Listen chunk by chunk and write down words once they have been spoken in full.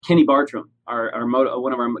Kenny Bartram,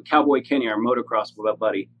 one of our Cowboy Kenny, our motocross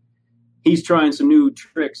buddy. He's trying some new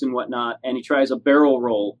tricks and whatnot, and he tries a barrel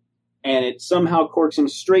roll, and it somehow corks him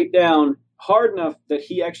straight down hard enough that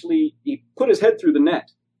he put his head through the net,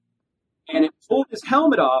 and it pulled his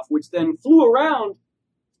helmet off, which then flew around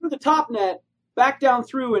through the top net, back down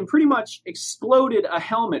through, and pretty much exploded a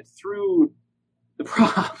helmet through the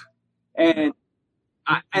prop.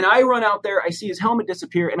 And I run out there, I see his helmet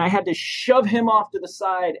disappear, and I had to shove him off to the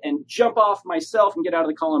side and jump off myself and get out of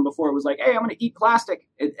the column before it was like, hey, I'm going to eat plastic.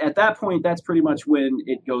 At that point, that's pretty much when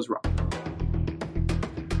it goes wrong.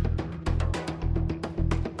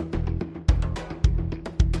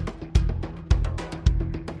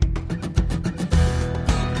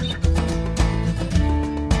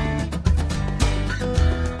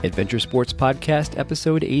 Adventure Sports Podcast,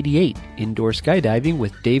 Episode 88, Indoor Skydiving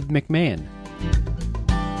with Dave McMahon.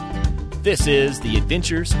 This is the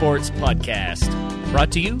Adventure Sports Podcast,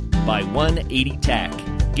 brought to you by 180 TAC.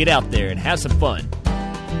 Get out there and have some fun.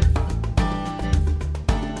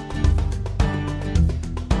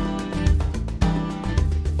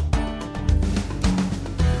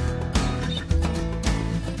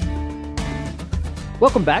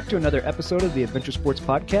 Welcome back to another episode of the Adventure Sports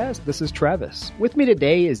Podcast. This is Travis. With me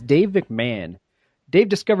today is Dave McMahon. Dave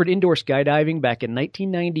discovered indoor skydiving back in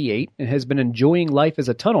 1998 and has been enjoying life as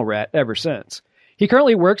a tunnel rat ever since. He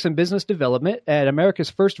currently works in business development at America's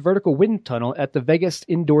first vertical wind tunnel at the Vegas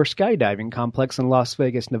Indoor Skydiving Complex in Las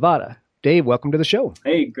Vegas, Nevada. Dave, welcome to the show.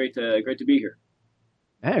 Hey, great to be here.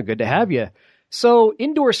 Yeah, good to have you. So,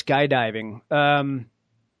 indoor skydiving,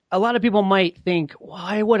 a lot of people might think,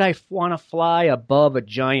 why would I want to fly above a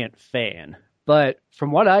giant fan? But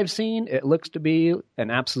from what I've seen, it looks to be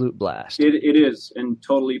an absolute blast. It is, and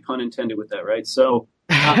totally pun intended with that, right? So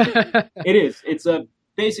it is. It's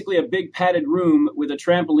basically a big padded room with a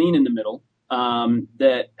trampoline in the middle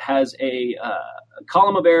that has a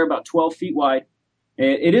column of air about 12 feet wide.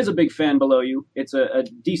 It is a big fan below you. It's a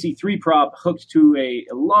DC-3 prop hooked to a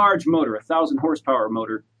large motor, 1,000 horsepower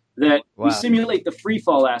motor, that we simulate the free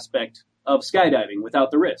fall aspect of skydiving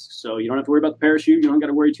without the risk. So you don't have to worry about the parachute. You don't got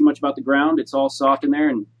to worry too much about the ground. It's all soft in there.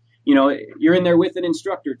 And, you know, you're in there with an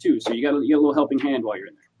instructor too. So you got a little helping hand while you're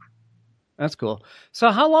in there. That's cool.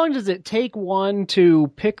 So how long does it take one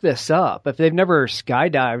to pick this up if they've never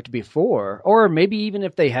skydived before? Or maybe even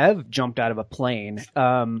if they have jumped out of a plane,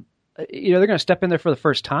 they're going to step in there for the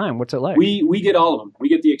first time. What's it like? We get all of them. We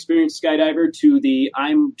get the experienced skydiver to the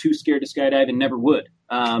I'm too scared to skydive and never would.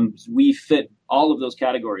 We fit all of those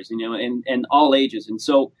categories, you know, and all ages. And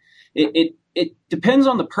so it depends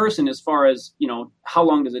on the person as far as, you know, how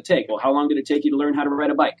long does it take? Well, how long did it take you to learn how to ride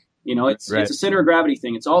a bike? You know, it's a center of gravity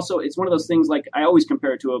thing. It's one of those things, like I always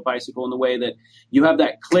compare it to a bicycle in the way that you have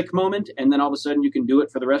that click moment and then all of a sudden you can do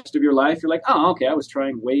it for the rest of your life. You're like, oh, okay, I was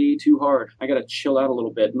trying way too hard. I got to chill out a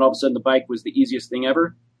little bit. And all of a sudden the bike was the easiest thing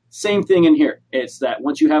ever. Same thing in here. It's that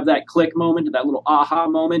once you have that click moment, that little aha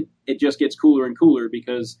moment, it just gets cooler and cooler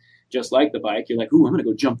because just like the bike, you're like, ooh, I'm going to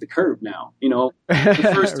go jump the curb now. You know,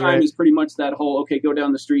 the first time is pretty much that whole, okay, go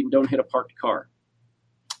down the street and don't hit a parked car.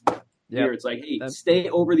 Yep. Here it's like, hey, stay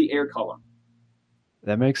over the air column.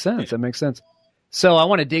 That makes sense. So I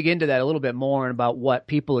want to dig into that a little bit more and about what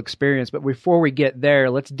people experience. But before we get there,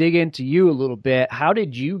 let's dig into you a little bit. How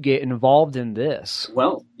did you get involved in this?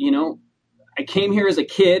 Well, you know, I came here as a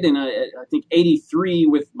kid in, I think, 83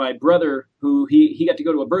 with my brother, who he got to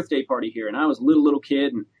go to a birthday party here. And I was a little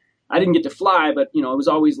kid, and I didn't get to fly, but, you know, it was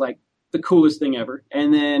always like the coolest thing ever.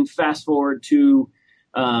 And then fast forward to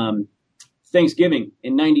Thanksgiving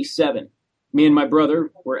in 97. Me and my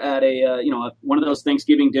brother were at one of those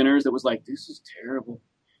Thanksgiving dinners that was like, this is terrible.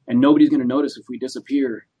 And nobody's going to notice if we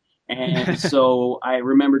disappear. And so I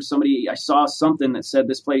remembered I saw something that said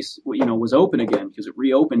this place, you know, was open again because it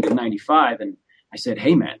reopened in 95. And I said,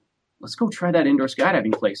 hey, man, let's go try that indoor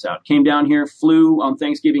skydiving place out. Came down here, flew on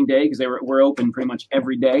Thanksgiving Day because we're open pretty much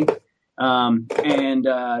every day. And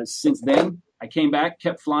since then, I came back,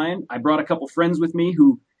 kept flying. I brought a couple friends with me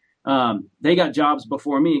who they got jobs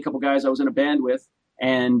before me, a couple guys I was in a band with,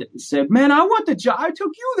 and said, man, I want the job. I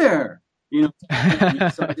took you there. You know,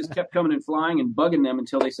 so I just kept coming and flying and bugging them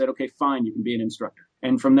until they said, okay, fine, you can be an instructor.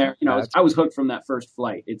 And from there, you know, I was hooked from that first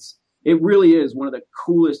flight. It really is one of the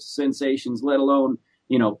coolest sensations, let alone,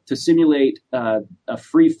 you know, to simulate a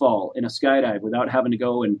free fall in a skydive without having to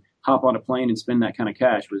go and hop on a plane and spend that kind of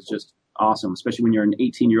cash was just awesome, especially when you're an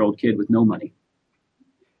 18-year-old kid with no money.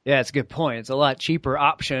 Yeah, it's a good point. It's a lot cheaper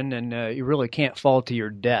option, and you really can't fall to your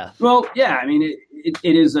death. Well, yeah, I mean,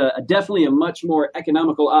 it is definitely a much more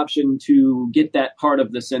economical option to get that part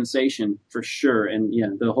of the sensation for sure. And yeah,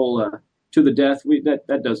 the whole to the death,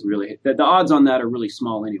 that doesn't really, the odds on that are really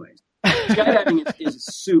small anyways. Skydiving is a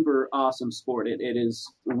super awesome sport. It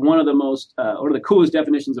is one of the most, one of the coolest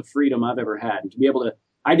definitions of freedom I've ever had. And to be able to,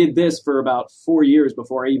 I did this for about 4 years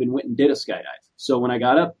before I even went and did a skydive. So when I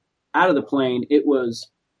got up out of the plane, it was,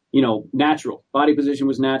 natural. Body position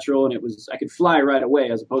was natural, and I could fly right away,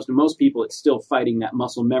 as opposed to most people, it's still fighting that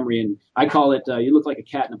muscle memory. And I call it, you look like a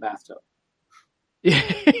cat in a bathtub. Yeah,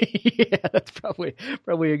 that's probably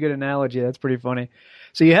a good analogy. That's pretty funny.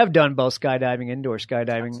 So you have done both skydiving, indoor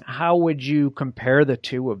skydiving. How would you compare the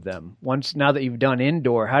two of them? Now that you've done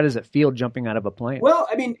indoor, how does it feel jumping out of a plane? Well,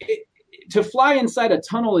 I mean, to fly inside a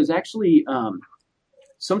tunnel is actually,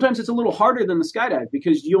 sometimes it's a little harder than the skydive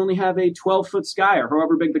because you only have a 12-foot sky or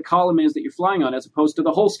however big the column is that you're flying on, as opposed to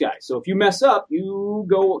the whole sky. So if you mess up, you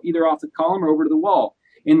go either off the column or over to the wall.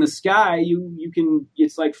 In the sky, you can,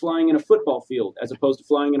 it's like flying in a football field as opposed to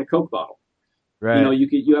flying in a Coke bottle. Right.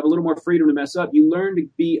 You have a little more freedom to mess up. You learn to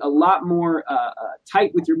be a lot more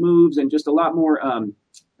tight with your moves and just a lot more,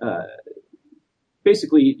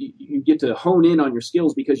 basically you get to hone in on your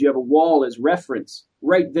skills because you have a wall as reference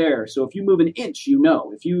right there. So if you move an inch,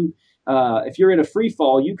 if you're in a free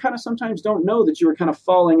fall, you kind of sometimes don't know that you were kind of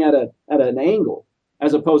falling at an angle,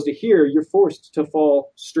 as opposed to here, you're forced to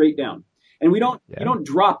fall straight down. And you don't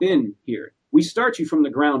drop in here. We start you from the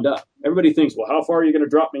ground up. Everybody thinks, well, how far are you going to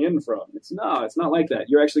drop me in from? It's not like that.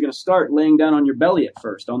 You're actually going to start laying down on your belly at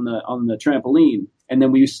first on the trampoline, and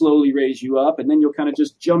then we slowly raise you up, and then you'll kind of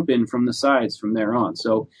just jump in from the sides from there on.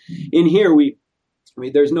 So in here,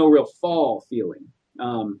 there's no real fall feeling.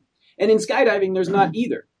 And in skydiving, there's not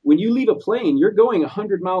either. When you leave a plane, you're going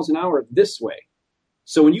 100 miles an hour this way.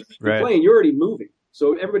 So when you leave the plane, you're already moving.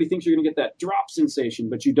 So everybody thinks you're going to get that drop sensation,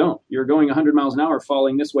 but you don't. You're going 100 miles an hour,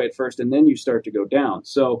 falling this way at first, and then you start to go down.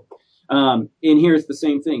 So in here, it's the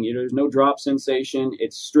same thing. There's no drop sensation.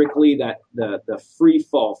 It's strictly that the free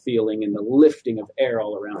fall feeling and the lifting of air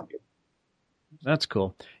all around you. That's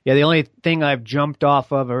cool. Yeah, the only thing I've jumped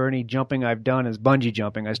off of or any jumping I've done is bungee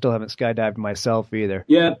jumping. I still haven't skydived myself either.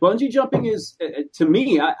 Yeah, bungee jumping is, to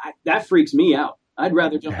me, that freaks me out. I'd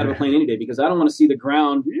rather jump out of a plane any day because I don't want to see the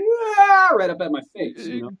ground right up at my face.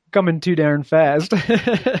 Coming too darn fast.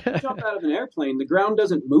 Jump out of an airplane, the ground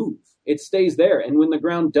doesn't move. It stays there. And when the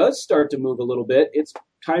ground does start to move a little bit, it's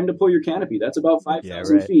time to pull your canopy. That's about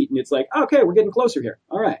 5,000 feet. And it's like, okay, we're getting closer here.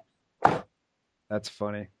 All right. That's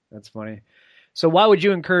funny. So why would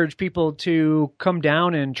you encourage people to come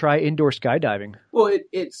down and try indoor skydiving? Well,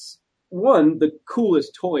 it's one, the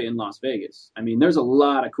coolest toy in Las Vegas. I mean, there's a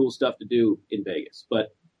lot of cool stuff to do in Vegas,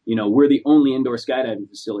 but we're the only indoor skydiving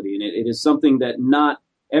facility, and it is something that not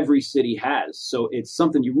every city has. So it's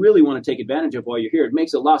something you really want to take advantage of while you're here. It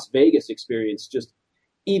makes a Las Vegas experience just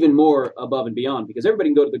even more above and beyond because everybody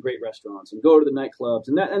can go to the great restaurants and go to the nightclubs,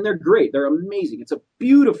 and they're great. They're amazing. It's a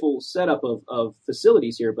beautiful setup of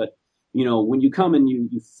facilities here, but when you come and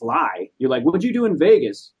you fly, you're like, what would you do in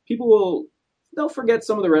Vegas? They'll forget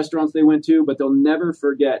some of the restaurants they went to, but they'll never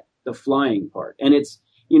forget the flying part. And it's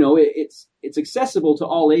accessible to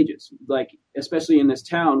all ages, like especially in this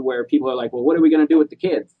town where people are like, well, what are we going to do with the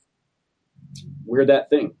kids? We're that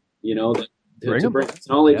thing, it's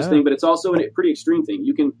an all ages thing, but it's also a pretty extreme thing.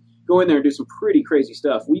 You can go in there and do some pretty crazy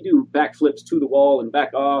stuff. We do backflips to the wall and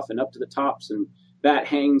back off and up to the tops and bat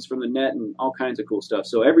hangs from the net and all kinds of cool stuff.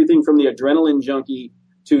 So everything from the adrenaline junkie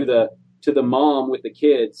to the mom with the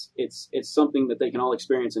kids, it's something that they can all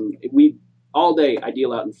experience. And all day I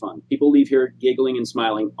deal out in fun. People leave here giggling and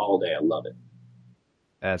smiling all day. I love it.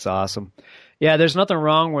 That's awesome. Yeah, there's nothing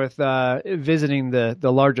wrong with visiting the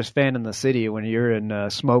largest fan in the city when you're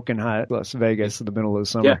in smoking hot Las Vegas in the middle of the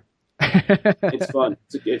summer. Yeah. It's fun.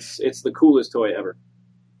 It's the coolest toy ever.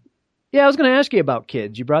 Yeah, I was going to ask you about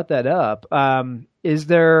kids. You brought that up. Is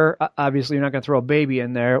there, obviously you're not going to throw a baby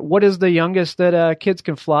in there. What is the youngest that kids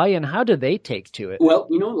can fly, and how do they take to it? Well,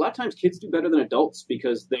 a lot of times kids do better than adults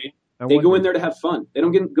because they go in there to have fun. They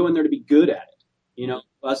don't go in there to be good at it.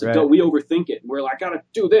 Us adults, we overthink it. We're like, I got to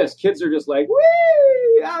do this. Kids are just like,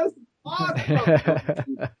 whee, that was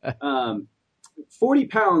awesome. 40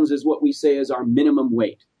 pounds is what we say is our minimum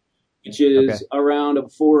weight, which is around a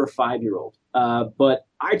 4 or 5 year old. But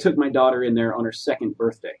I took my daughter in there on her second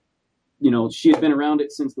birthday. She had been around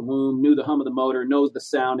it since the womb, knew the hum of the motor, knows the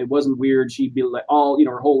sound. It wasn't weird. She'd be like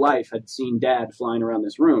her whole life had seen dad flying around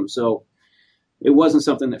this room. So it wasn't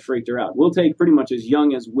something that freaked her out. We'll take pretty much as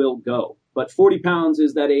young as we'll go. But 40 pounds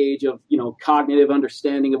is that age of, cognitive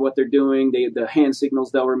understanding of what they're doing. The hand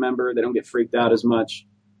signals they'll remember. They don't get freaked out as much.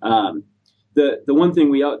 The one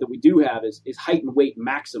thing that we do have is height and weight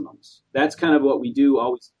maximums. That's kind of what we do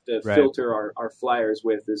always to filter our flyers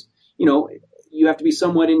with is, you have to be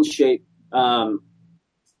somewhat in shape,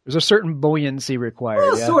 There's a certain buoyancy required.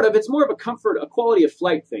 Well, yeah? sort of. It's more of a comfort, a quality of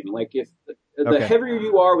flight thing. Like if the heavier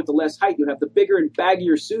you are with the less height you have, the bigger and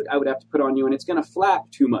baggier suit I would have to put on you, and it's going to flap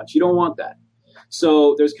too much. You don't want that.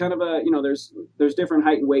 So there's kind of there's different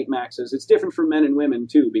height and weight maxes. It's different for men and women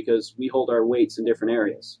too, because we hold our weights in different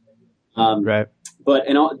areas. Right. But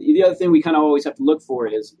the other thing we kind of always have to look for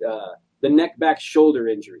is the neck, back, shoulder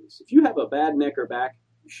injuries. If you have a bad neck or back,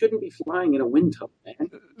 you shouldn't be flying in a wind tunnel, man.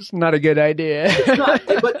 It's not a good idea. It's not.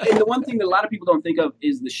 And the one thing that a lot of people don't think of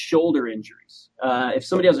is the shoulder injuries. If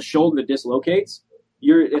somebody has a shoulder that dislocates,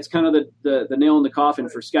 it's kind of the nail in the coffin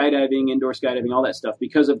for skydiving, indoor skydiving, all that stuff,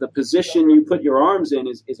 because of the position you put your arms in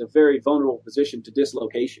is a very vulnerable position to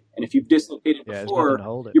dislocation. And if you've dislocated before,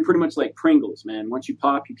 you're pretty much like Pringles, man. Once you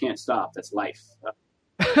pop, you can't stop. That's life.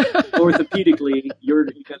 Orthopedically,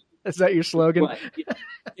 Is that your slogan? Well,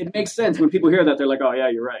 it makes sense when people hear that. They're like, "Oh yeah,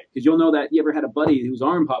 you're right." Because you'll know that you ever had a buddy whose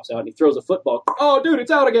arm pops out and he throws a football. Oh, dude,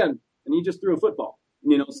 it's out again, and he just threw a football.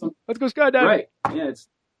 Let's go skydiving. Right? Yeah, it's.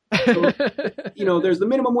 So, there's the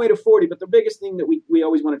minimum weight of 40, but the biggest thing that we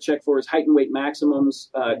always want to check for is height and weight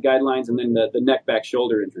maximums, guidelines, and then the neck, back,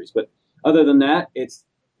 shoulder injuries. But other than that, it's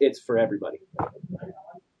for everybody.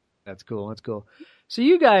 That's cool. So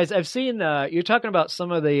you guys, I've seen you're talking about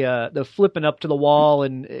some of the flipping up to the wall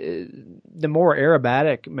and the more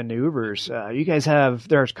aerobatic maneuvers. You guys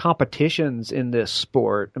there's competitions in this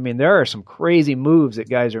sport. I mean, there are some crazy moves that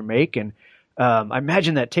guys are making. I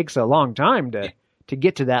imagine that takes a long time to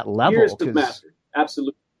get to that level. Years to master.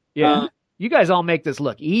 Absolutely. Yeah. You guys all make this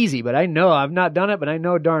look easy, but I know I've not done it, but I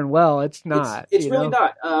know darn well it's not. It's really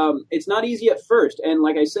not. It's not easy at first. And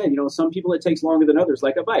like I said, some people it takes longer than others,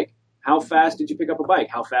 like a bike. How fast did you pick up a bike?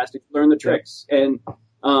 How fast did you learn the tricks? And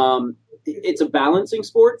it's a balancing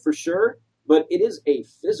sport for sure, but it is a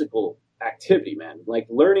physical activity, man. Like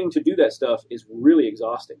learning to do that stuff is really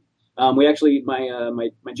exhausting. We actually, my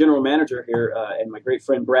general manager here and my great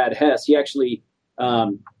friend Brad Hess, he actually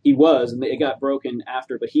he was, and it got broken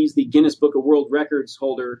after, but he's the Guinness Book of World Records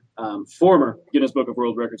holder, former Guinness Book of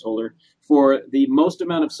World Records holder for the most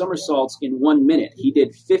amount of somersaults in 1 minute. He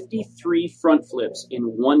did 53 front flips in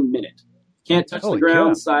 1 minute. Can't touch the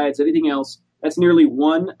ground, sides, anything else. That's nearly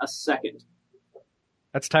one a second.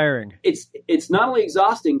 That's tiring. It's not only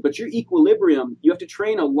exhausting, but your equilibrium, you have to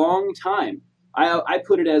train a long time. I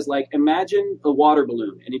put it as like, imagine a water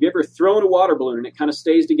balloon. And if you ever thrown a water balloon and it kind of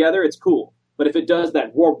stays together, it's cool. But if it does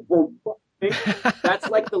that, that's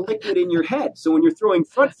like the liquid in your head. So when you're throwing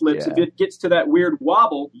front flips, if it gets to that weird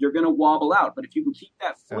wobble, you're going to wobble out. But if you can keep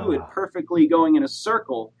that fluid perfectly going in a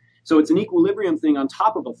circle, so it's an equilibrium thing on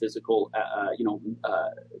top of a physical,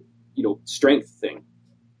 strength thing.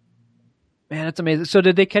 Man, that's amazing. So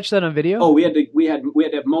did they catch that on video? Oh, we had to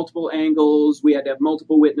have multiple angles. We had to have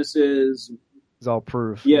multiple witnesses. It's all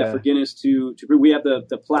proof. Yeah, for Guinness to we have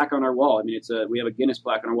the plaque on our wall. I mean, we have a Guinness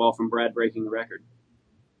plaque on our wall from Brad breaking the record.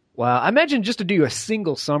 Wow. I imagine just to do a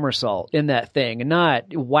single somersault in that thing and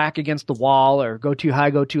not whack against the wall or go too high,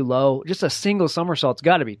 go too low. Just a single somersault's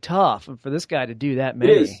got to be tough. And for this guy to do that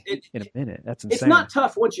many in a minute, that's insane. It's not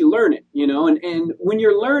tough once you learn it, and when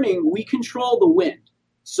you're learning, we control the wind.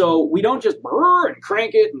 So we don't just burr and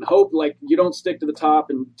crank it and hope like you don't stick to the top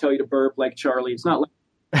and tell you to burp like Charlie. It's not like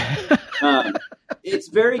it's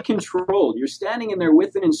very controlled. You're standing in there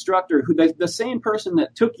with an instructor who the same person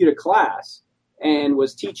that took you to class and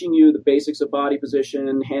was teaching you the basics of body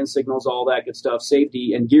position, hand signals, all that good stuff,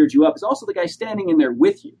 safety, and geared you up, is also the guy standing in there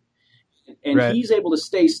with you. And he's able to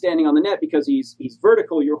stay standing on the net because he's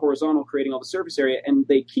vertical, you're horizontal, creating all the surface area, and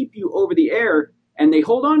they keep you over the air and they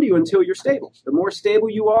hold on to you until you're stable. The more stable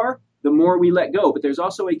you are, the more we let go. But there's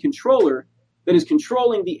also a controller that is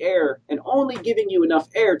controlling the air and only giving you enough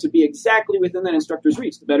air to be exactly within that instructor's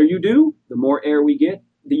reach. The better you do, the more air you get,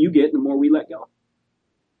 the more we let go.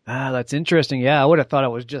 Ah, that's interesting. Yeah, I would have thought it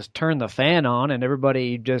was just turn the fan on and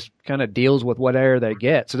everybody just kind of deals with what air they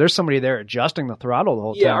get. So there's somebody there adjusting the throttle the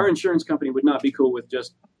whole time. Yeah, our insurance company would not be cool with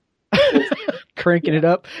just cranking it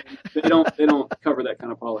up. They don't cover that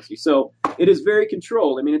kind of policy. So it is very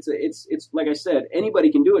controlled. I mean, it's like I said,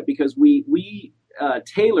 anybody can do it because we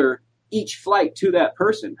tailor each flight to that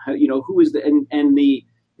person. Who is the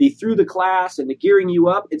through the class and the gearing you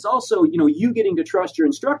up. It's also, you getting to trust your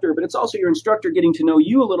instructor, but it's also your instructor getting to know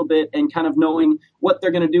you a little bit and kind of knowing what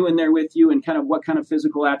they're going to do in there with you and kind of what kind of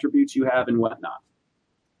physical attributes you have and whatnot.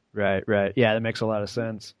 Right. Yeah, that makes a lot of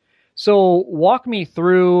sense. So walk me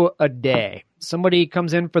through a day. Somebody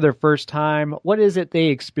comes in for their first time. What is it they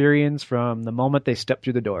experience from the moment they step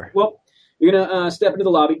through the door? Well, you're going to step into the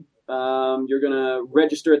lobby. You're going to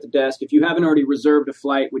register at the desk. If you haven't already reserved a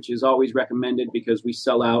flight, which is always recommended because we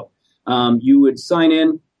sell out, you would sign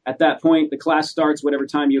in. At that point, the class starts whatever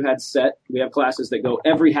time you had set. We have classes that go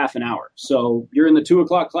every half an hour. So you're in the 2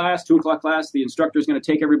 o'clock class, the instructor is going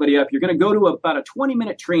to take everybody up. You're going to go to about a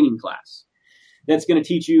 20-minute training class that's going to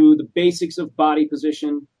teach you the basics of body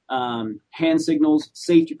position, hand signals,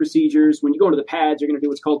 safety procedures. When you go to the pads, you're going to do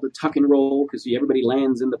what's called the tuck and roll because everybody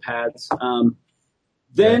lands in the pads.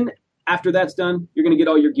 Then after that's done, you're going to get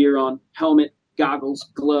all your gear on: helmet, goggles,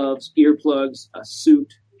 gloves, earplugs, a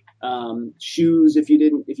suit, shoes. If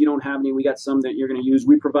you don't have any, we got some that you're going to use.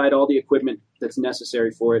 We provide all the equipment that's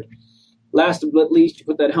necessary for it. Last but not least, you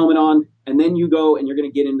put that helmet on, and then you go and you're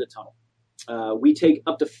going to get in the tunnel. We take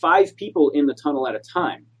up to 5 people in the tunnel at a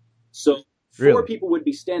time. So 4 people would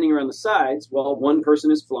be standing around the sides while one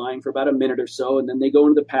person is flying for about a minute or so, and then they go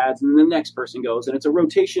into the pads, and then the next person goes, and it's a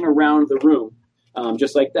rotation around the room,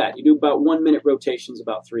 just like that. You do about 1 minute rotations,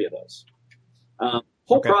 about 3 of those.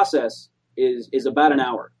 Whole process is about an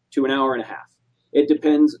hour to an hour and a half. It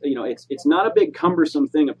depends, it's not a big cumbersome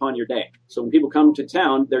thing upon your day. So when people come to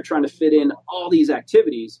town, they're trying to fit in all these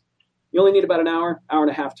activities. You only need about an hour and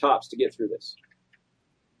a half tops to get through this.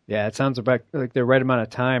 Yeah, it sounds about like the right amount of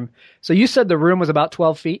time. So you said the room was about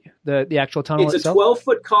 12 feet, the actual tunnel itself? It's a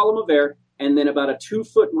 12-foot column of air, and then about a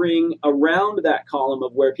 2-foot ring around that column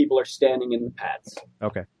of where people are standing in the pads.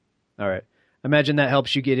 Okay. All right. Imagine that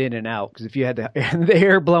helps you get in and out, because if you had the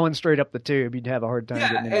air blowing straight up the tube, you'd have a hard time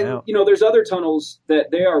getting in and out. There's other tunnels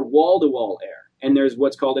that they are wall-to-wall air, and there's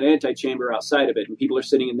what's called an antechamber outside of it, and people are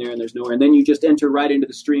sitting in there and there's no air, and then you just enter right into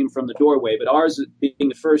the stream from the doorway. But ours, being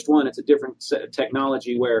the first one, it's a different set of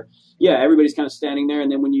technology where, everybody's kind of standing there,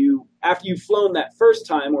 and then after you've flown that first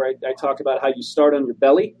time, where I talk about how you start on your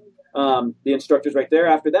belly, the instructor's right there.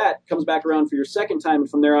 After that, comes back around for your second time, and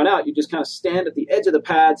from there on out, you just kind of stand at the edge of the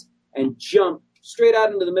pads and jump straight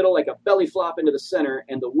out into the middle like a belly flop into the center,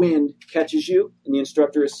 and the wind catches you, and the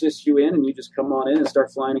instructor assists you in, and you just come on in and start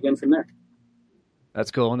flying again from there.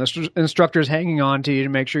 That's cool. And the instructor's hanging on to you to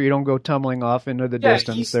make sure you don't go tumbling off into the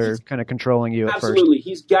distance. They're kind of controlling you at first. Absolutely.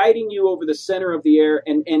 He's guiding you over the center of the air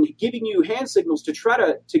and giving you hand signals to try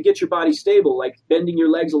to get your body stable, like bending your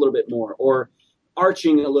legs a little bit more or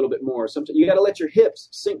arching a little bit more. Sometimes you got to let your hips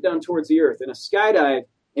sink down towards the earth. In a skydive,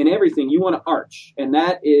 in everything, you want to arch. And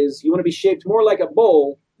that is, you want to be shaped more like a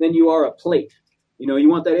bowl than you are a plate. You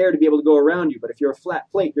want that air to be able to go around you. But if you're a flat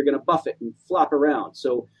plate, you're going to buff it and flop around.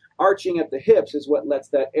 So arching at the hips is what lets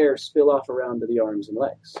that air spill off around to the arms and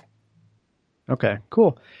legs. Okay,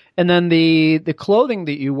 cool. And then the clothing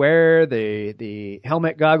that you wear, the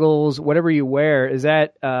helmet, goggles, whatever you wear, is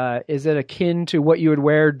it akin to what you would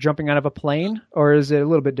wear jumping out of a plane, or is it a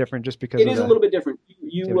little bit different just because it is a little bit different?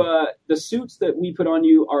 The suits that we put on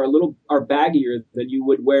you are baggier than you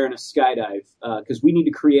would wear in a skydive because we need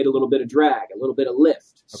to create a little bit of drag, a little bit of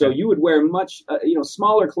lift. Okay. So you would wear much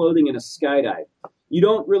smaller clothing in a skydive. You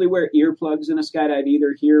don't really wear earplugs in a skydive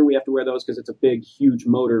either. Here we have to wear those because it's a big, huge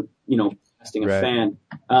motor, blasting a fan.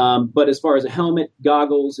 But as far as a helmet,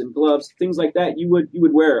 goggles, and gloves, things like that, you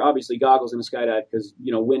would wear obviously goggles in a skydive because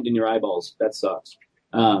wind in your eyeballs, that sucks.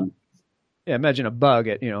 Imagine a bug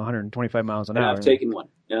at 125 miles an hour. I've taken one.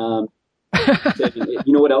 You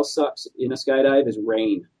know what else sucks in a skydive is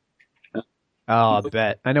rain. I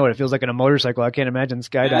bet. I know what it feels like in a motorcycle. I can't imagine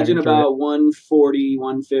skydiving. Imagine about 140,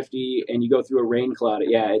 150, and you go through a rain cloud.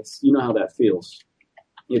 Yeah, you know how that feels.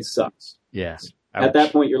 It sucks. Yeah. At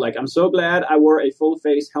that point, you're like, I'm so glad I wore a full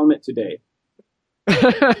face helmet today.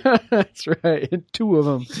 That's right. 2 of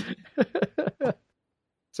them.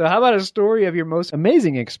 So how about a story of your most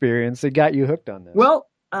amazing experience that got you hooked on this? Well,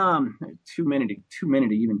 too many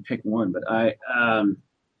to even pick one, but I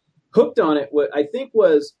hooked on it. What I think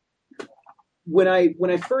was when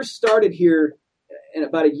I first started here, and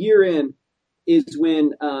about a year in, is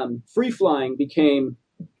when free flying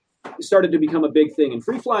started to become a big thing. And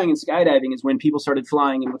free flying and skydiving is when people started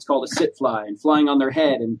flying in what's called a sit fly and flying on their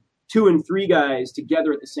head, and 2 and 3 guys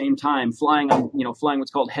together at the same time flying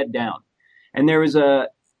what's called head down. And there was a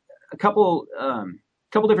couple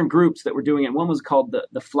different groups that were doing it. One was called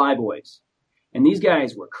the Flyboys, and these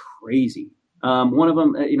guys were crazy. One of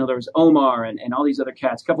them, there was Omar and all these other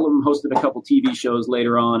cats. A couple of them hosted a couple TV shows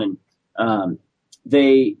later on, and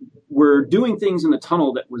they were doing things in the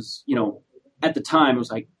tunnel that was, at the time, it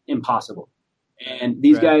was like impossible. And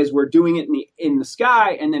these guys were doing it in the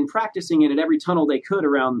sky and then practicing it at every tunnel they could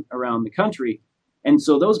around the country. And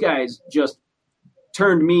so those guys just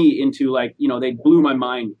turned me into they blew my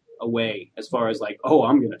mind away as far as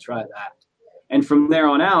I'm going to try that. And from there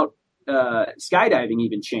on out, skydiving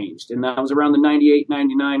even changed. And that was around the 98,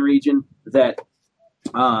 99 region that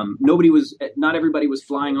not everybody was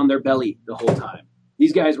flying on their belly the whole time.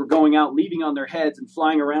 these guys were going out, leaving on their heads and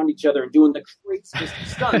flying around each other and doing the craziest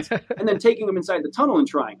stunts and then taking them inside the tunnel and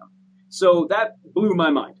trying them. So that blew my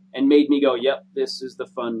mind and made me go, yep, this is the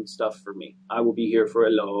fun stuff for me. I will be here for a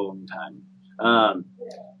long time.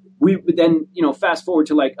 We then, fast forward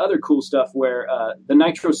to like other cool stuff where the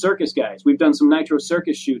Nitro Circus guys, we've done some Nitro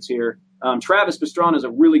Circus shoots here. Travis Pastrana is a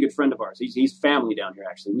really good friend of ours. He's family down here,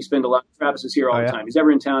 actually. We spend a lot. Travis is here all the time. He's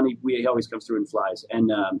ever in town. He always comes through and flies.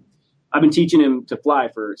 And I've been teaching him to fly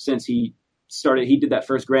since he started. He did that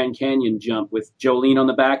first Grand Canyon jump with Jolene on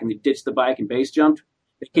the back, and they ditched the bike and base jumped.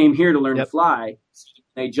 They came here to learn to fly.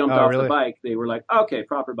 They jumped off the bike. They were like, okay,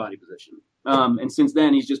 proper body position. And since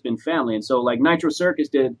then, he's just been family. And so like Nitro Circus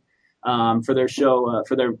did for their show,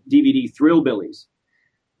 for their DVD Thrillbillies.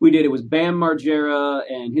 It was Bam Margera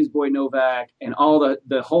and his boy Novak and all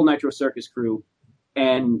the whole Nitro Circus crew.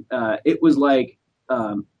 And it was like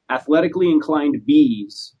athletically inclined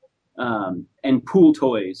bees and pool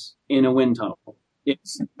toys in a wind tunnel.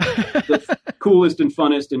 It's the coolest and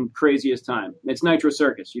funnest and craziest time. It's Nitro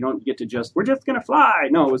Circus. You don't get to we're just going to fly.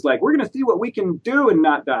 No, it was like, we're going to see what we can do and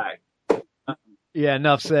not die. Yeah,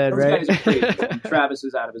 enough said, Those right? guys are crazy. Travis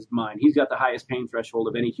is out of his mind. He's got the highest pain threshold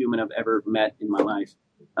of any human I've ever met in my life.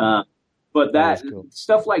 But cool.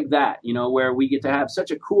 Stuff like that, where we get to have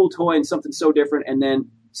such a cool toy and something so different, and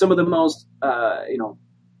then some of the most,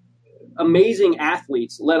 amazing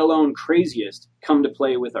athletes, let alone craziest, come to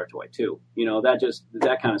play with our toy too.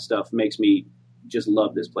 That kind of stuff makes me just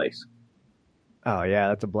love this place. Oh yeah,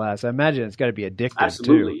 that's a blast. I imagine it's got to be addictive.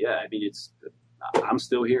 Absolutely, too. Yeah. I mean, I'm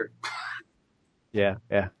still here. Yeah.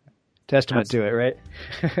 Testament to it, right?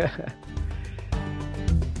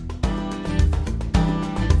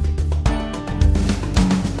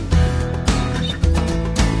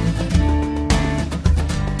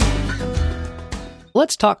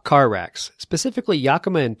 Let's talk car racks, specifically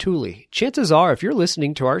Yakima and Thule. Chances are, if you're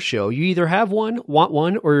listening to our show, you either have one, want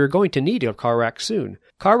one, or you're going to need a car rack soon.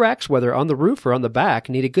 Car racks, whether on the roof or on the back,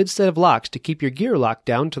 need a good set of locks to keep your gear locked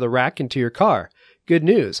down to the rack and to your car. Good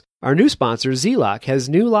news. Our new sponsor, Z-Lock, has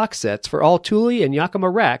new lock sets for all Thule and Yakima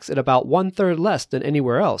racks at about 1/3 less than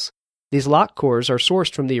anywhere else. These lock cores are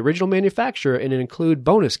sourced from the original manufacturer and include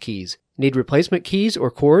bonus keys. Need replacement keys or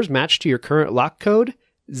cores matched to your current lock code?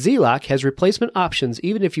 Z-Lock has replacement options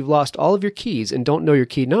even if you've lost all of your keys and don't know your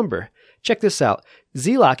key number. Check this out.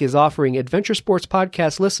 Z-Lock is offering Adventure Sports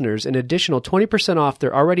Podcast listeners an additional 20% off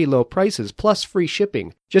their already low prices plus free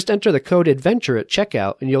shipping. Just enter the code ADVENTURE at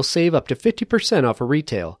checkout and you'll save up to 50% off of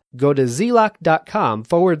retail. Go to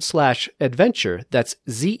zlock.com/adventure. That's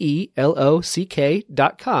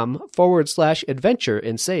ZELOCK.com/adventure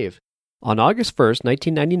and save. On August 1st,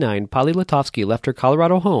 1999, Polly Latovsky left her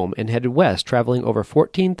Colorado home and headed west, traveling over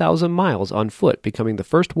 14,000 miles on foot, becoming the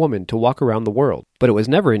first woman to walk around the world. But it was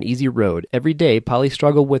never an easy road. Every day, Polly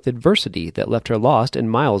struggled with adversity that left her lost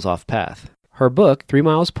and miles off path. Her book, 3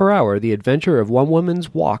 Miles Per Hour, The Adventure of One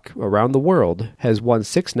Woman's Walk Around the World, has won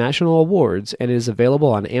 6 national awards and is available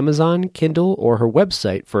on Amazon, Kindle, or her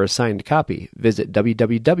website for a signed copy. Visit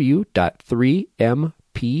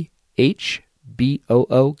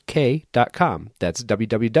www.3mpHBOOK.com. That's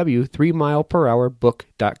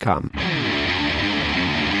www.3mileperhourbook.com.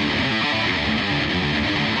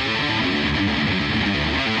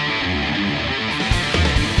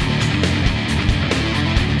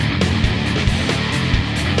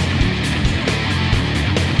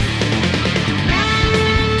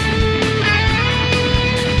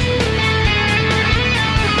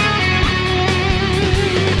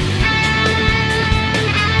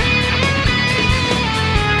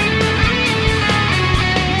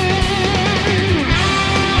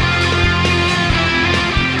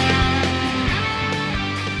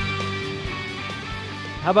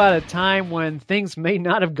 How about a time when things may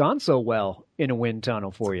not have gone so well in a wind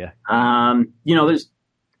tunnel for you? There's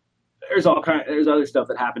other stuff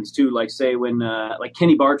that happens too. Like say when like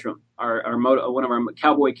Kenny Bartram, one of our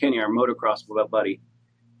Cowboy Kenny, our motocross buddy,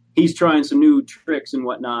 he's trying some new tricks and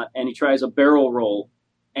whatnot, and he tries a barrel roll,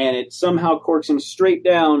 and it somehow corks him straight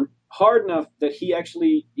down hard enough that he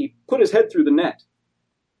put his head through the net,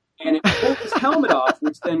 and it pulled his helmet off,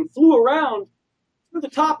 which then flew around through the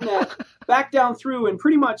top net, back down through, and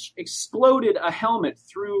pretty much exploded a helmet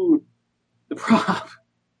through the prop.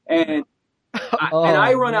 And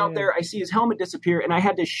I run out there, I see his helmet disappear, and I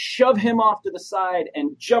had to shove him off to the side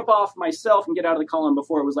and jump off myself and get out of the column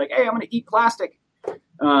before it was like, hey, I'm going to eat plastic.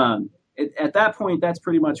 At that point, that's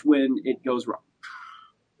pretty much when it goes wrong.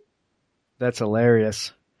 That's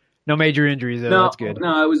hilarious. No major injuries, though. No, that's good.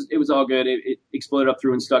 No, it was all good. It exploded up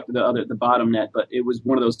through and stuck to the bottom net, but it was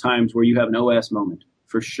one of those times where you have an OS moment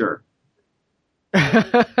for sure.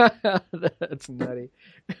 That's nutty.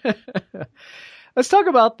 Let's talk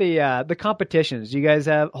about the competitions. You guys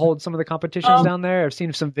hold some of the competitions down there? I've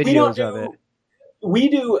seen some videos of it. We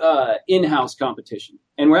do in-house competition,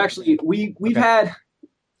 and we've had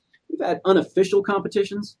unofficial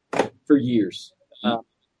competitions for years.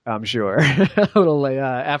 I'm sure. A little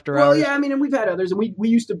after hours. Well, yeah, I mean, and we've had others, and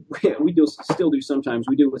we still do sometimes.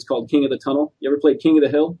 We do what's called King of the Tunnel. You ever played King of the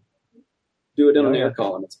Hill? Do it on an air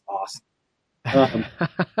column. It's awesome.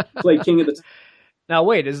 Play King of the Tunnel. Now,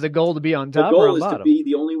 wait, is the goal to be on top or or on on bottom? The goal is to be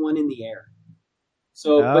the only one in the air.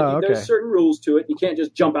 So, but there's certain rules to it. You can't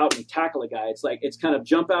just jump out and tackle a guy. It's kind of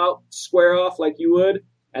jump out, square off like you would,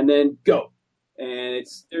 and then go. And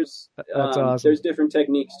there's awesome. There's different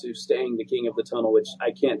techniques to staying the king of the tunnel, which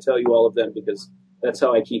I can't tell you all of them because that's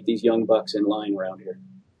how I keep these young bucks in line around here.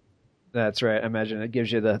 That's right. I imagine it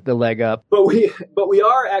gives you the leg up. But we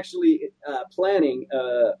are actually planning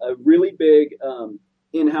a really big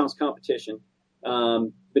in-house competition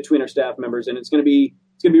between our staff members, and it's going to be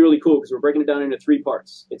really cool because we're breaking it down into 3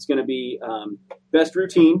 parts. It's going to be best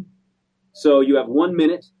routine, so you have 1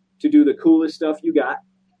 minute to do the coolest stuff you got.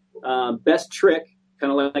 Best trick,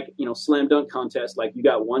 kind of like slam dunk contest. Like you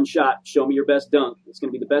got 1 shot, show me your best dunk. It's going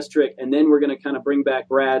to be the best trick, and then we're going to kind of bring back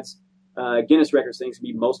Brad's Guinness records things to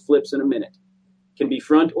be most flips in a minute. Can be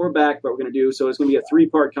front or back, but we're going to do so. It's going to be a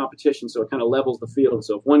 3-part competition, so it kind of levels the field.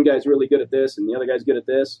 So if one guy's really good at this and the other guy's good at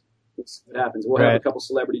this, it's what happens. We'll have a couple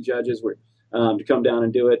celebrity judges to come down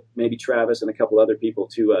and do it. Maybe Travis and a couple other people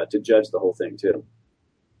to judge the whole thing too.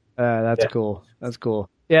 That's cool. That's cool.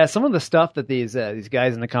 Yeah, some of the stuff that these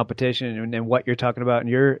guys in the competition and what you're talking about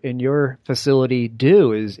in your facility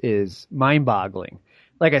do is mind-boggling.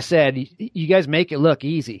 Like I said, you guys make it look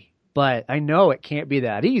easy, but I know it can't be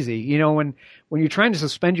that easy. When you're trying to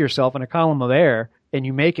suspend yourself in a column of air and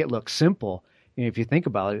you make it look simple, if you think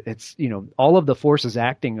about it, it's all of the forces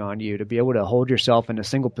acting on you to be able to hold yourself in a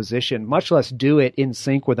single position, much less do it in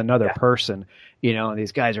sync with another person. And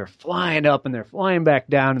these guys are flying up and they're flying back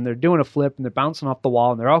down and they're doing a flip and they're bouncing off the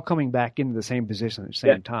wall and they're all coming back into the same position at the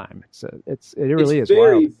same time. It really is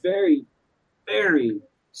very, wild. very, very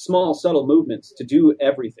small, subtle movements to do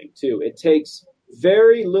everything too. It takes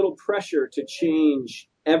very little pressure to change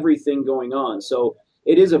everything going on. So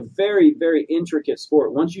it is a very, very intricate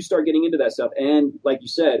sport. Once you start getting into that stuff, and like you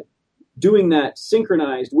said, doing that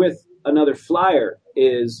synchronized with another flyer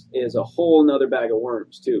is a whole nother bag of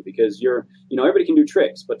worms too, because everybody can do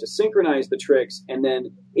tricks, but to synchronize the tricks and then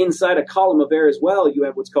inside a column of air as well, you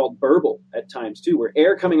have what's called burble at times too, where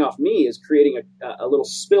air coming off me is creating a little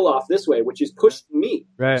spill off this way, which is pushing me.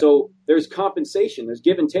 Right. So there's compensation, there's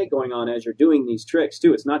give and take going on as you're doing these tricks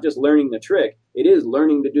too. It's not just learning the trick, it is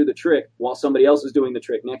learning to do the trick while somebody else is doing the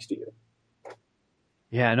trick next to you.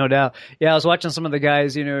 Yeah, no doubt. Yeah, I was watching some of the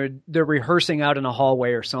guys, they're rehearsing out in a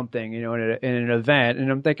hallway or something, in an event.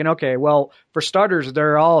 And I'm thinking, okay, well, for starters,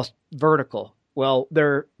 they're all vertical. Well,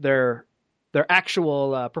 their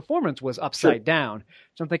actual performance was upside down.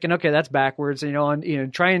 So I'm thinking, okay, that's backwards,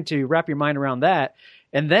 and trying to wrap your mind around that.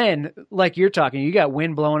 And then, like you're talking, you got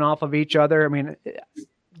wind blowing off of each other. I mean,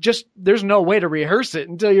 just there's no way to rehearse it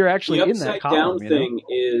until you're actually in that column. The upside down thing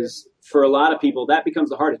is, for a lot of people, that becomes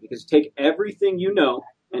the hardest because you take everything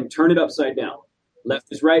and turn it upside down. Left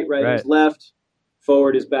is right, right is left,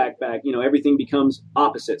 forward is back. Everything becomes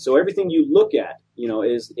opposite. So everything you look at,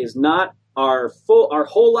 is not our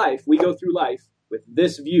whole life. We go through life with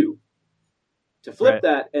this view. To flip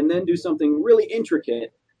that and then do something really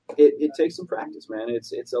intricate, it takes some practice, man.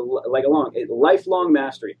 It's a lifelong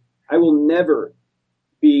mastery. I will never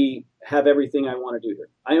have everything I want to do here.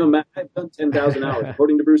 I've done 10,000 hours.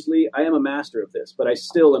 According to Bruce Lee, I am a master of this, but I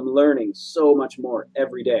still am learning so much more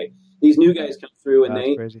every day. These new guys come through and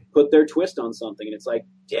they put their twist on something, and it's like,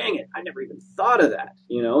 dang it, I never even thought of that,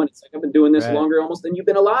 and it's like, I've been doing this longer almost than you've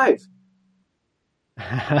been alive.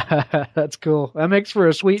 That's cool. That makes for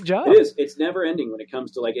a sweet job. It is. It's never ending when it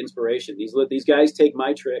comes to like inspiration. These guys take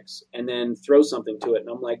my tricks and then throw something to it, and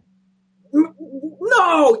I'm like,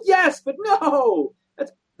 no, yes, but no.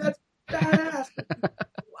 That's badass.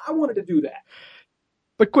 I wanted to do that.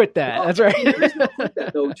 But quit that. Well, that's right. There is no quit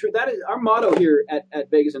that, though. That is our motto here at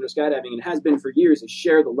Vegas Indoor Skydiving, and has been for years, is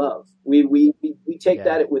share the love. We take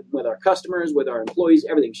that with our customers, with our employees,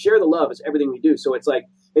 everything. Share the love is everything we do. So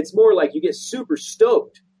it's more like you get super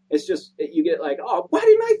stoked. It's just, you get like, oh, why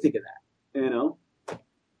didn't I think of that?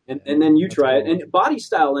 And then you try it. And body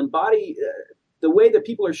style and body... the way that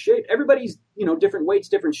people are shaped, everybody's, different weights,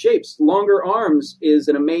 different shapes. Longer arms is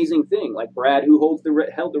an amazing thing. Like Brad, who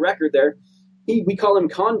held the record there, we call him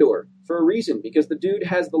Condor for a reason, because the dude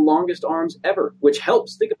has the longest arms ever, which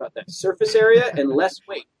helps. Think about that. Surface area and less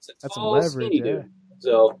weight. It's a That's tall, leverage, skinny yeah. dude.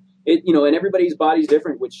 So and everybody's body's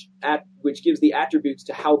different, which gives the attributes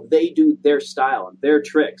to how they do their style and their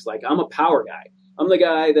tricks. Like, I'm a power guy. I'm the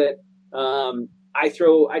guy that I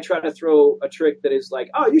try to throw a trick that is like,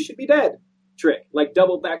 oh, you should be dead trick, like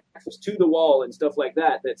double backflips to the wall and stuff like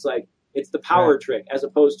that. That's like, it's the power trick, as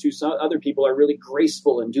opposed to some other people are really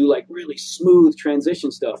graceful and do like really smooth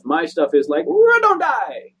transition stuff. My stuff is like, don't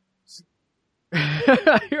die.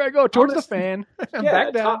 Here I go towards the fan.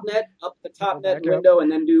 Back down. Top net, up the top net window,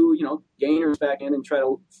 and then do, gainers back in and try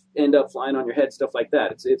to end up flying on your head, stuff like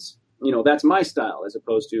that. It's that's my style as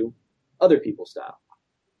opposed to other people's style.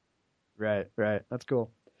 Right. That's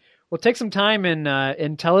cool. Well, take some time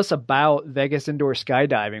and tell us about Vegas Indoor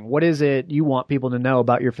Skydiving. What is it you want people to know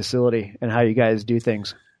about your facility and how you guys do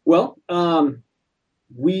things? Well,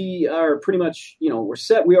 we are pretty much, we're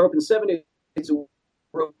set. We are open 7 days a week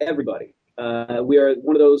for everybody. We are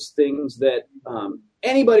one of those things that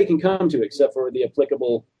anybody can come to, except for the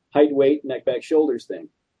applicable height, weight, neck, back, shoulders thing.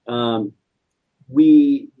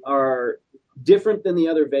 We are different than the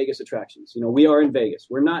other Vegas attractions. We are in Vegas.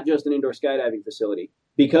 We're not just an indoor skydiving facility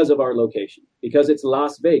because of our location. Because it's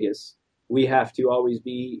Las Vegas, we have to always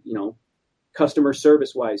be, customer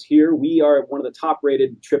service wise. Here, we are one of the top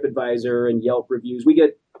rated TripAdvisor and Yelp reviews.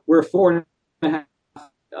 We're a 4.5,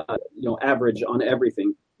 average on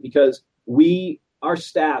everything, because our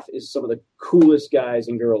staff is some of the coolest guys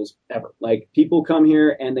and girls ever. Like, people come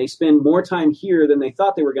here and they spend more time here than they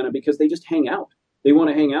thought they were going to, because they just hang out. They want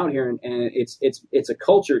to hang out here, and it's a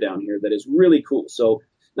culture down here that is really cool. So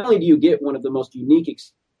not only do you get one of the most unique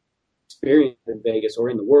experiences in Vegas or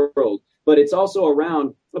in the world, but it's also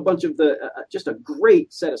around a bunch of just a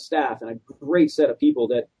great set of staff and a great set of people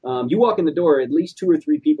that you walk in the door, at least 2 or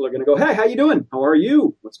 3 people are going to go, hey, how you doing? How are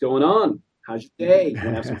you? What's going on? How's your day? You want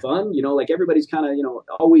to have some fun? Like, everybody's kind of,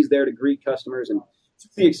 always there to greet customers. And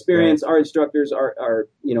the experience, our instructors are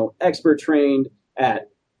expert trained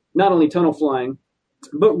at not only tunnel flying,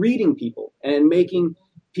 but reading people and making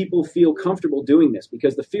people feel comfortable doing this,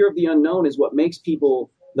 because the fear of the unknown is what makes people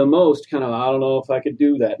the most kind of, I don't know if I could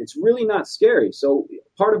do that. It's really not scary. So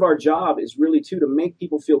part of our job is really to make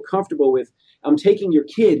people feel comfortable with, I'm taking your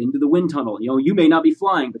kid into the wind tunnel. You may not be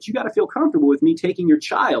flying, but you got to feel comfortable with me taking your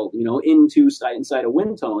child, inside a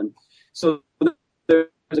wind tunnel. And so there's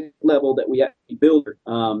a level that we have to build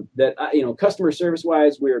that, customer service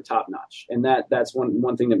wise, we are top notch. And that's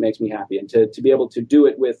one thing that makes me happy. And to be able to do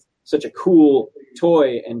it with such a cool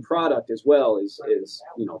toy and product as well is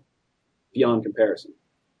beyond comparison.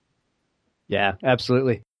 Yeah,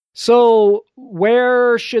 absolutely. So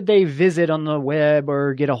where should they visit on the web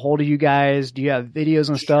or get a hold of you guys? Do you have videos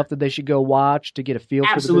and stuff that they should go watch to get a feel for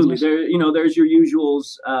the business? Absolutely. There's your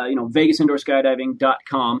usuals,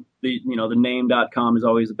 VegasIndoorSkydiving.com. The name.com is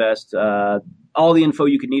always the best. All the info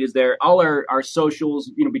you could need is there. All our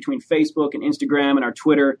socials, between Facebook and Instagram and our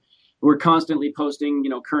Twitter, we're constantly posting,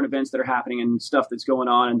 current events that are happening and stuff that's going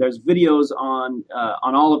on. And there's videos on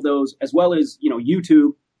all of those, as well as,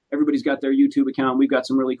 YouTube. Everybody's got their YouTube account. We've got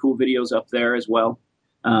some really cool videos up there as well.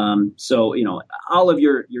 So, all of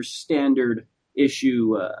your standard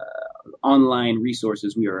issue online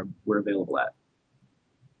resources we're available at.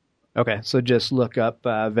 Okay, so just look up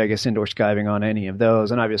Vegas Indoor Skydiving on any of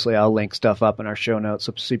those. And obviously I'll link stuff up in our show notes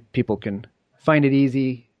so people can find it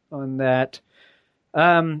easy on that.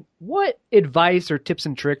 What advice or tips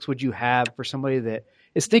and tricks would you have for somebody that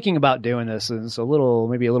is thinking about doing this and is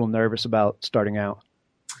maybe a little nervous about starting out?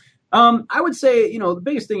 I would say, the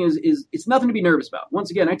biggest thing is it's nothing to be nervous about. Once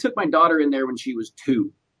again, I took my daughter in there when she was 2.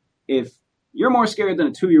 If you're more scared than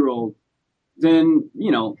a 2-year-old, then,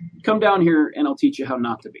 come down here and I'll teach you how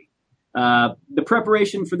not to be. The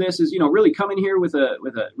preparation for this is, really come in here with a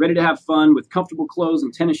ready to have fun, with comfortable clothes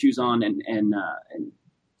and tennis shoes on, and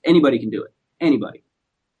anybody can do it. Anybody.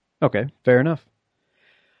 Okay, fair enough.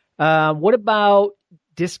 What about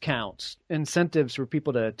discounts, incentives for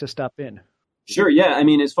people to stop in? Sure, yeah. I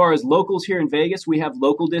mean, as far as locals here in Vegas, we have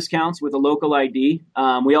local discounts with a local ID.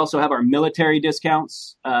 We also have our military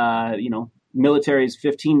discounts. Military is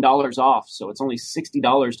 $15 off, so it's only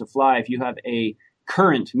 $60 to fly if you have a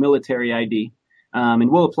current military ID.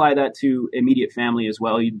 And we'll apply that to immediate family as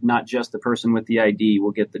well. Not just the person with the ID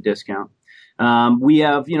will get the discount. We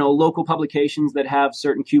have, local publications that have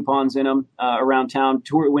certain coupons in them around town.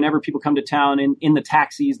 Whenever people come to town, in the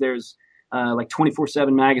taxis, there's like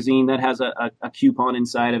 24/7 magazine that has a coupon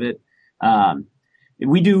inside of it.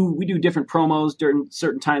 We do different promos during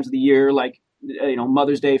certain times of the year. Like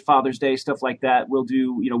Mother's Day, Father's Day, stuff like that. We'll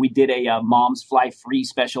do, we did a Moms Fly Free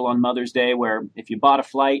special on Mother's Day where if you bought a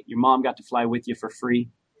flight, your mom got to fly with you for free.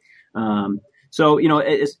 So,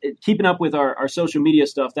 keeping up with our social media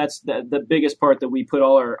stuff, that's the biggest part that we put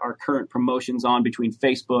all our current promotions on between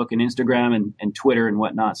Facebook and Instagram and Twitter and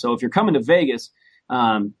whatnot. So if you're coming to Vegas,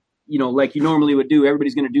 like you normally would do,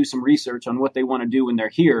 everybody's going to do some research on what they want to do when they're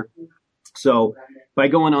here. So by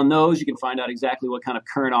going on those, you can find out exactly what kind of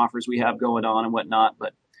current offers we have going on and whatnot.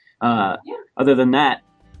 But other than that,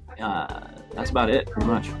 that's about it, pretty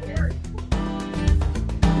much.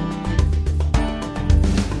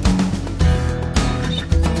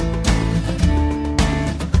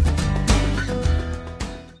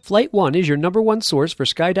 Flight One is your number one source for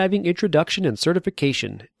skydiving introduction and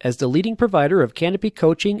certification. As the leading provider of canopy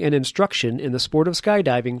coaching and instruction in the sport of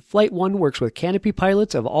skydiving, Flight One works with canopy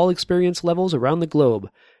pilots of all experience levels around the globe.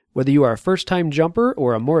 Whether you are a first-time jumper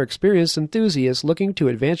or a more experienced enthusiast looking to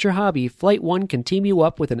advance your hobby, Flight One can team you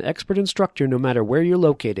up with an expert instructor no matter where you're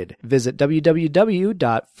located. Visit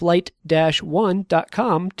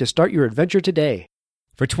www.flight-one.com to start your adventure today.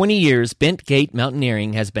 For 20 years, Bent Gate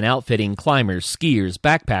Mountaineering has been outfitting climbers, skiers,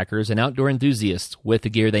 backpackers, and outdoor enthusiasts with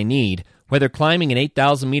the gear they need. Whether climbing an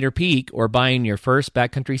 8,000-meter peak or buying your first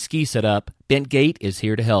backcountry ski setup, Bent Gate is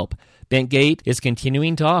here to help. Bent Gate is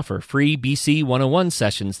continuing to offer free BC 101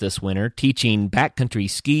 sessions this winter, teaching backcountry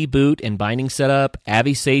ski, boot, and binding setup,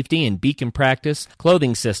 AVI safety and beacon practice,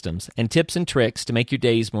 clothing systems, and tips and tricks to make your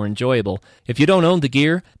days more enjoyable. If you don't own the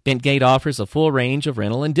gear, Bent Gate offers a full range of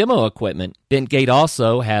rental and demo equipment. Bent Gate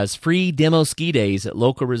also has free demo ski days at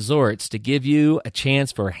local resorts to give you a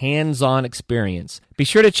chance for hands-on experience. Be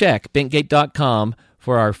sure to check bentgate.com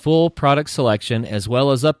for our full product selection as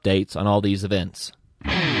well as updates on all these events.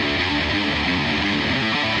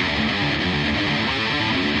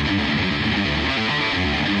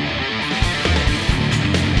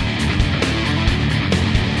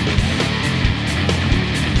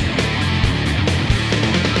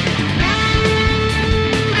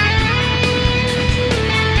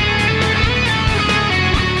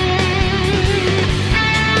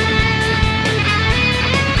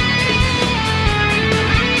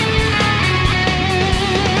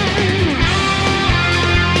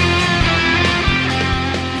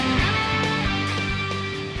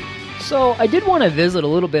 So I did want to visit a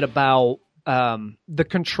little bit about the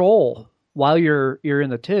control while you're in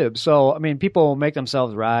the tube. So, I mean, people make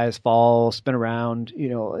themselves rise, fall, spin around.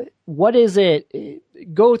 What is it?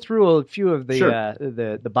 Go through a few of the Sure.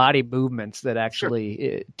 the body movements that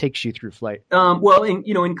actually takes you through flight. Well,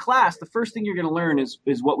 in class, the first thing you're going to learn is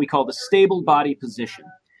what we call the stable body position,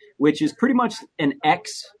 which is pretty much an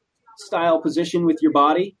X style position with your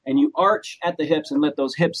body, and you arch at the hips and let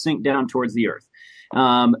those hips sink down towards the earth.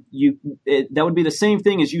 That would be the same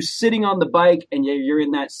thing as you sitting on the bike and you're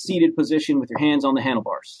in that seated position with your hands on the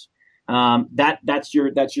handlebars. That's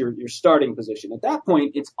your starting position. At that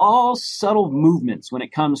point, it's all subtle movements when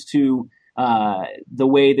it comes to the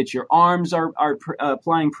way that your arms are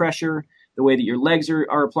applying pressure, the way that your legs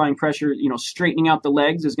are applying pressure. Straightening out the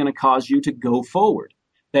legs is going to cause you to go forward.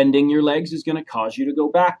 Bending your legs is going to cause you to go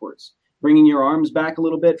backwards. Bringing your arms back a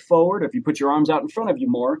little bit forward. If you put your arms out in front of you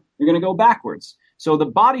more, you're going to go backwards. So the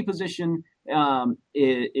body position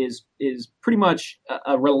is pretty much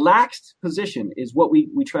a relaxed position is what we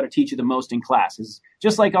try to teach you the most in class. Is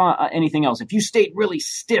just like anything else. If you stayed really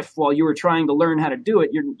stiff while you were trying to learn how to do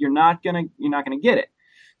it, you're not gonna get it.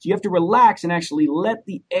 So you have to relax and actually let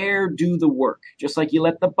the air do the work, just like you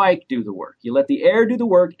let the bike do the work. You let the air do the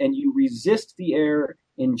work, and you resist the air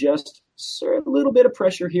in just a little bit of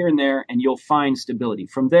pressure here and there, and you'll find stability.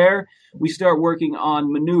 From there, we start working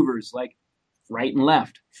on maneuvers like right and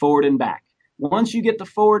left, forward and back. Once you get the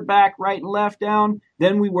forward, back, right and left down,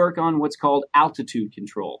 then we work on what's called altitude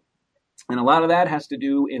control. And a lot of that has to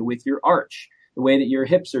do with your arch, the way that your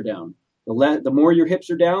hips are down. The more your hips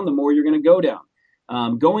are down, the more you're going to go down.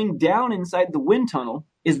 Going down inside the wind tunnel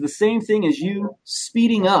is the same thing as you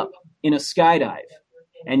speeding up in a skydive.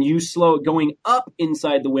 And you going up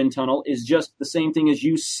inside the wind tunnel is just the same thing as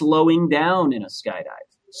you slowing down in a skydive.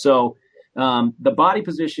 So the body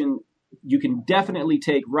position you can definitely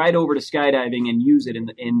take right over to skydiving and use it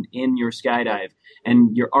in your skydive.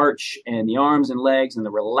 And your arch and the arms and legs and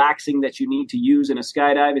the relaxing that you need to use in a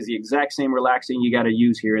skydive is the exact same relaxing you got to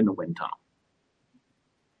use here in the wind tunnel.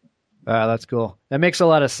 That's cool. That makes a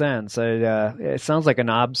lot of sense. It sounds like an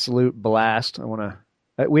absolute blast.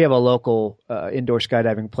 We have a local indoor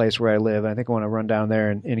skydiving place where I live, and I think I want to run down there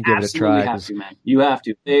and give it a try. Absolutely have to, man. You have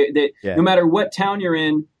to. No matter what town you're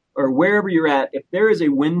in or wherever you're at, if there is a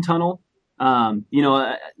wind tunnel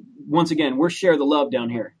Once again, we're share the love down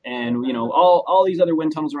here. And, all these other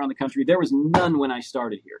wind tunnels around the country, there was none when I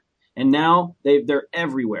started here. And now they're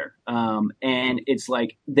everywhere. And it's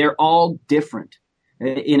like they're all different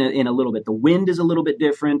in a little bit. The wind is a little bit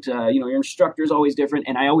different. Your instructor is always different.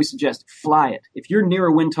 And I always suggest fly it. If you're near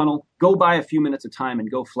a wind tunnel, go by a few minutes of time and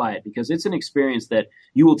go fly it, because it's an experience that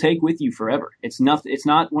you will take with you forever. It's not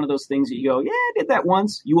one of those things that you go, yeah, I did that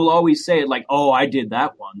once. You will always say it like, oh, I did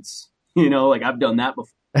that once. Like I've done that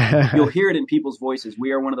before. You'll hear it in people's voices.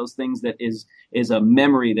 We are one of those things that is a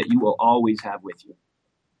memory that you will always have with you.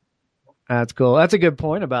 That's cool. That's a good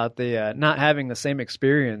point about the not having the same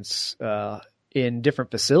experience in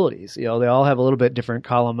different facilities. They all have a little bit different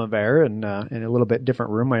column of air and a little bit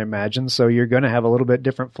different room, I imagine. So you're going to have a little bit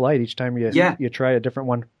different flight each time you try a different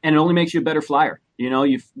one. And it only makes you a better flyer.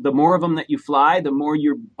 The more of them that you fly, the more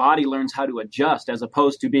your body learns how to adjust, as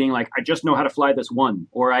opposed to being like, I just know how to fly this one,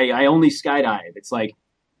 or I only skydive. It's like,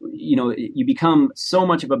 you become so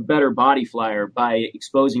much of a better body flyer by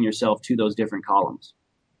exposing yourself to those different columns.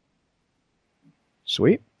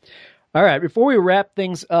 Sweet. All right. Before we wrap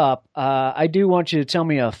things up, I do want you to tell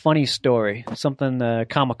me a funny story, something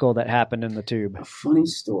comical that happened in the tube. A funny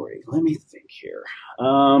story. Let me think here.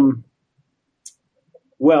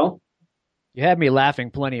 Well, you had me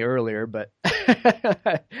laughing plenty earlier, but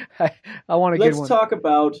I want to get one. Let's talk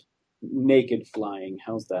about naked flying.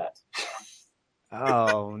 How's that?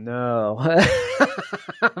 Oh, no.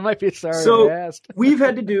 I might be sorry I asked. We've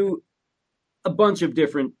had to do a bunch of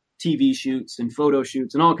different TV shoots and photo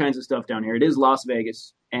shoots and all kinds of stuff down here. It is Las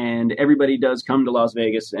Vegas, and everybody does come to Las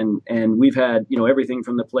Vegas, and we've had, everything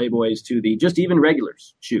from the Playboys to the just even regular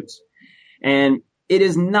shoots. And it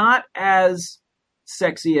is not as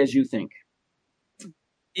sexy as you think.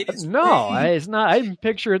 It's not. I didn't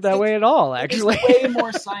picture it that way at all, actually. It's way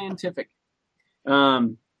more scientific.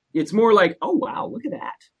 It's more like, oh, wow, look at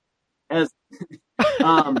that.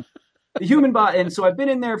 The human body. And so I've been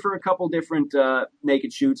in there for a couple different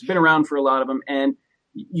naked shoots, been around for a lot of them. And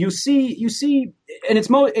you see, and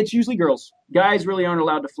it's usually girls. Guys really aren't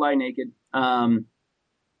allowed to fly naked.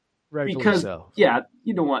 Because,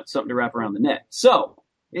 you don't want something to wrap around the neck. So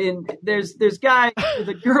there's guys,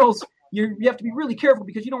 the girls, you have to be really careful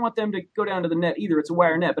because you don't want them to go down to the net either. It's a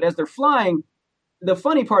wire net. But as they're flying, the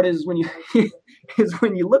funny part is when you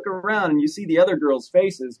look around and you see the other girls'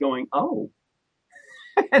 faces going, oh.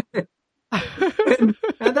 and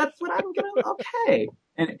that's what I'm gonna okay.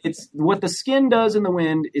 And it's what the skin does in the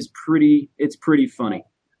wind is pretty funny.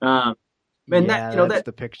 And that's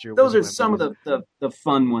the picture. Those are some of the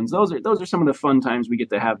fun ones. Those are some of the fun times we get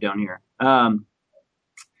to have down here.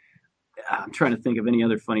 I'm trying to think of any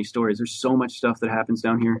other funny stories. There's so much stuff that happens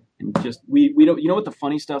down here, and just we don't. You know what the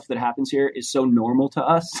funny stuff that happens here is so normal to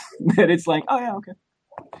us that it's like, oh yeah, okay.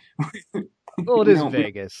 Well, it is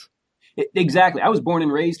Vegas. Exactly. I was born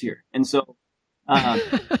and raised here, and so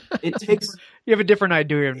it takes. You have a different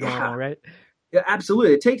idea of normal, right? Yeah,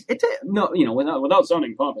 absolutely. It takes without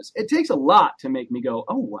sounding pompous, it takes a lot to make me go,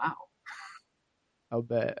 oh wow. I'll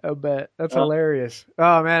bet. That's hilarious.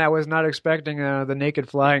 Oh man, I was not expecting the naked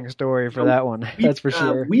flying story for that one. That's for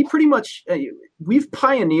sure. We pretty much we've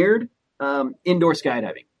pioneered indoor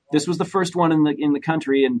skydiving. This was the first one in the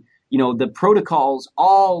country, and the protocols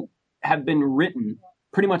all have been written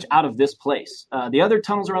pretty much out of this place. The other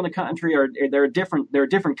tunnels around the country they're a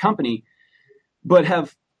different company, but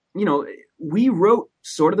have we wrote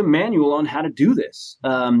sort of the manual on how to do this.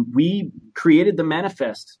 We created the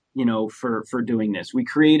manifest, for doing this. We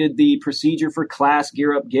created the procedure for class,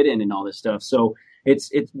 gear up, get in, and all this stuff. So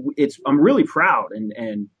it's I'm really proud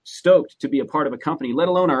and stoked to be a part of a company, let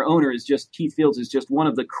alone our owner Keith Fields is just one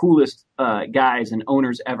of the coolest guys and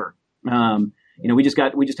owners ever. We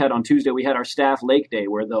just had on Tuesday, we had our staff lake day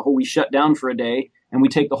where we shut down for a day and we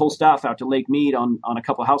take the whole staff out to Lake Mead on a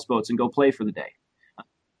couple houseboats and go play for the day.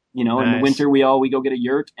 Nice. In the winter, we go get a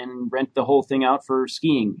yurt and rent the whole thing out for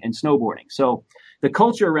skiing and snowboarding. So the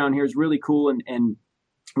culture around here is really cool. And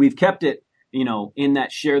we've kept it, in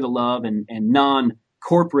that share the love and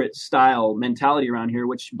non-corporate style mentality around here,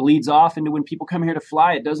 which bleeds off into when people come here to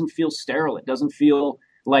fly. It doesn't feel sterile. It doesn't feel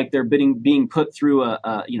like they're being put through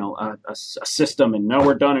a system and now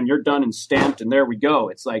we're done and you're done and stamped and there we go.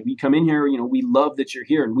 It's like we come in here, we love that you're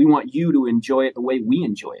here and we want you to enjoy it the way we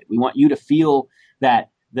enjoy it. We want you to feel that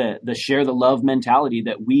the share the love mentality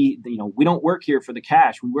that we don't work here for the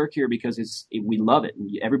cash. We work here because we love it. And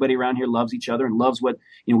everybody around here loves each other and loves what,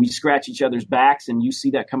 we scratch each other's backs, and you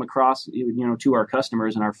see that come across, to our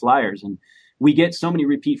customers and our flyers. And we get so many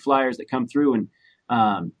repeat flyers that come through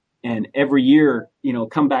and every year,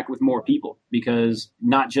 come back with more people because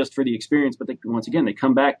not just for the experience, but once again, they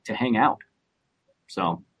come back to hang out.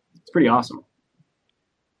 So it's pretty awesome.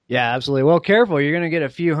 Yeah, absolutely. Well, careful. You're going to get a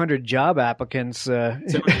few hundred job applicants in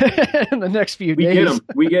the next few days. Get them.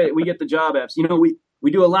 We get the job apps. We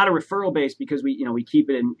do a lot of referral based because we keep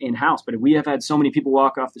it in house. But we have had so many people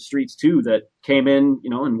walk off the streets too that came in,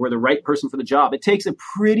 and were the right person for the job. It takes a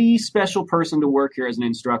pretty special person to work here as an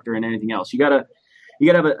instructor and anything else. You gotta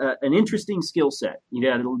have an interesting skill set. You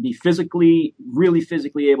got to be really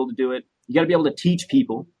physically able to do it. You got to be able to teach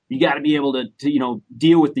people. You got to be able to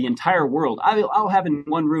deal with the entire world. I'll have in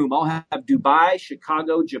one room, I'll have Dubai,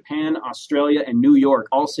 Chicago, Japan, Australia, and New York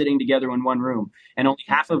all sitting together in one room. And only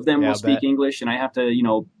half of them will speak English. And I have to,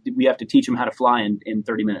 we have to teach them how to fly in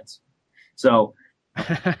 30 minutes. So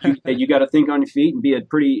you got to think on your feet and be a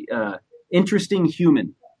pretty interesting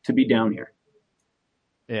human to be down here.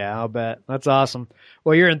 Yeah, I'll bet. That's awesome.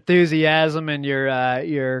 Well, your enthusiasm and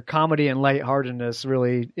your comedy and lightheartedness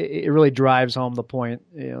really drives home the point.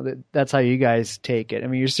 That's how you guys take it. I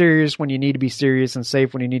mean, you're serious when you need to be serious and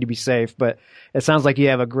safe when you need to be safe. But it sounds like you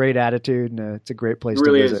have a great attitude, and it's a great place to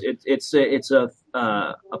visit. It really is. It's a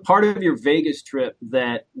part of your Vegas trip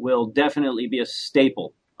that will definitely be a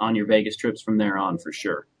staple on your Vegas trips from there on, for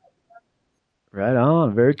sure. Right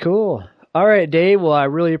on. Very cool. All right, Dave. Well, I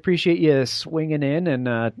really appreciate you swinging in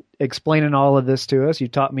and explaining all of this to us. You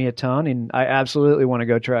taught me a ton, and I absolutely want to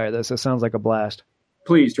go try this. It sounds like a blast.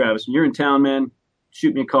 Please, Travis, when you're in town, man,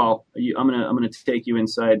 shoot me a call. I'm gonna take you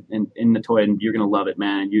inside in the toy, and you're gonna love it,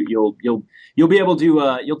 man. You'll be able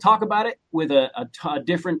to you'll talk about it with a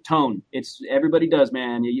different tone. Everybody does,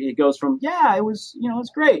 man. It goes from it was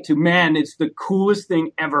it's great to man, it's the coolest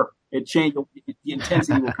thing ever. It changed. The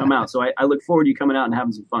intensity will come out. So I look forward to you coming out and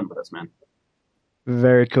having some fun with us, man.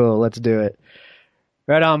 Very cool. Let's do it.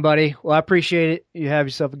 Right on, buddy. Well, I appreciate it. You have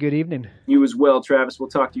yourself a good evening. You as well, Travis. We'll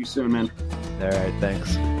talk to you soon, man. All right.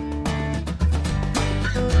 Thanks.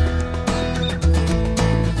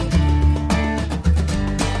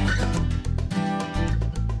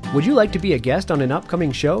 Would you like to be a guest on an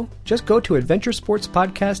upcoming show? Just go to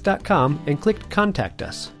adventuresportspodcast.com and click Contact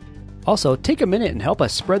Us. Also, take a minute and help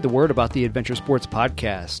us spread the word about the Adventure Sports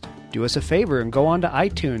Podcast. Do us a favor and go on to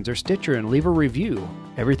iTunes or Stitcher and leave a review.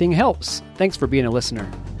 Everything helps. Thanks for being a listener.